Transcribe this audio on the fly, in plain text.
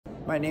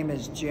My name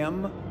is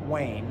Jim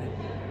Wayne.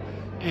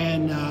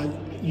 And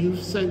you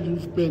said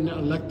you've been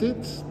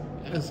elected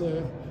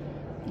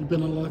you've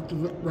been an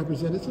elected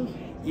representative?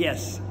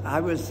 Yes,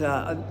 I was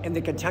in the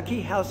Kentucky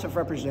House of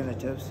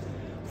Representatives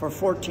for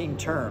 14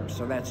 terms,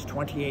 so that's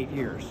 28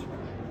 years.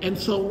 And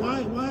so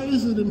why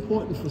is it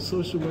important for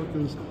social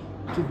workers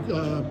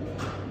to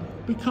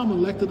become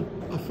elected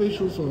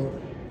officials or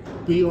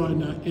be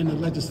in the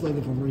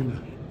legislative arena?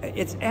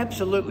 It's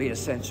absolutely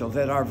essential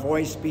that our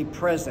voice be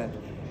present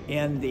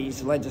in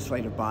these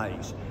legislative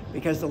bodies,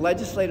 because the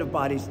legislative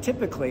bodies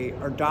typically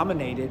are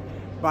dominated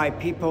by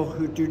people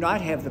who do not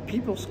have the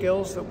people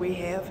skills that we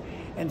have,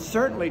 and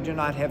certainly do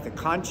not have the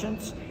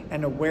conscience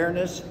and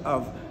awareness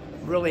of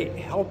really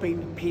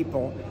helping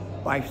people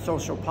by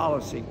social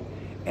policy.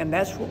 And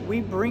that's what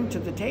we bring to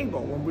the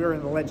table when we're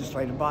in the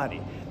legislative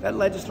body. That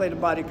legislative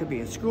body could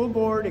be a school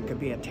board, it could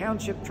be a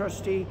township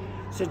trustee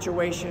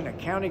situation, a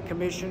county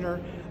commissioner,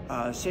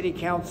 city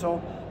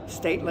council,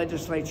 state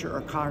legislature,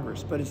 or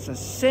Congress. But it's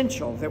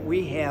essential that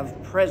we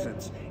have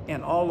presence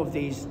in all of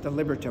these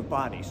deliberative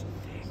bodies.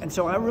 And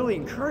so I really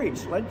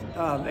encourage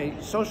the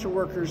social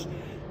workers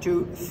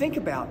to think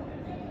about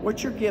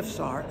what your gifts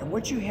are and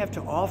what you have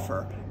to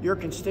offer your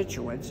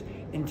constituents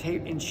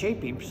in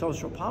shaping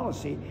social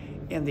policy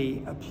in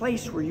the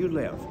place where you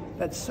live.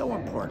 That's so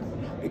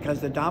important, because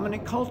the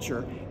dominant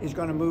culture is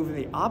going to move in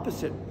the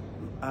opposite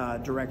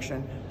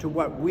direction to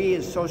what we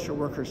as social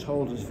workers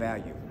hold as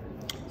value.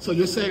 So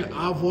you're saying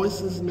our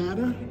voices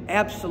matter?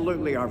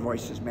 Absolutely, our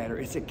voices matter.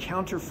 It's a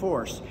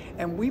counterforce,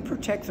 and we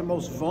protect the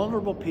most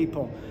vulnerable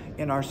people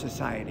in our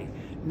society.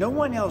 No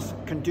one else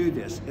can do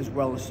this as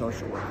well as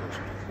social workers.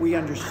 We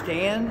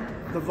understand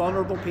the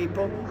vulnerable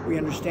people. We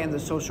understand the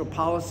social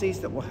policies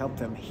that will help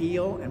them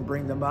heal and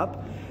bring them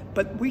up.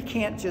 But we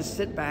can't just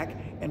sit back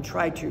and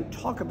try to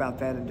talk about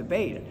that and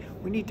debate it.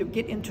 We need to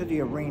get into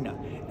the arena,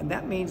 and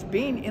that means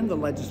being in the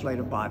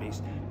legislative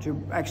bodies to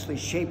actually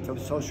shape the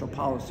social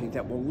policy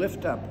that will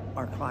lift up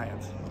our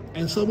clients.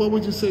 And so what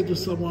would you say to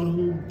someone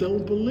who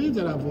don't believe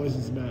that our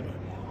voices matter?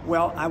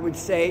 Well, I would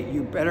say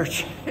you better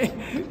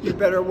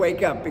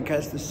wake up,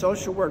 because the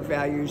social work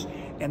values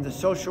and the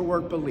social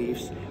work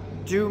beliefs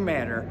do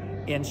matter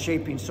in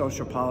shaping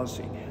social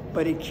policy.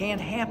 But it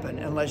can't happen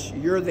unless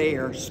you're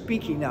there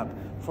speaking up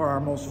for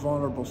our most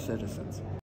vulnerable citizens.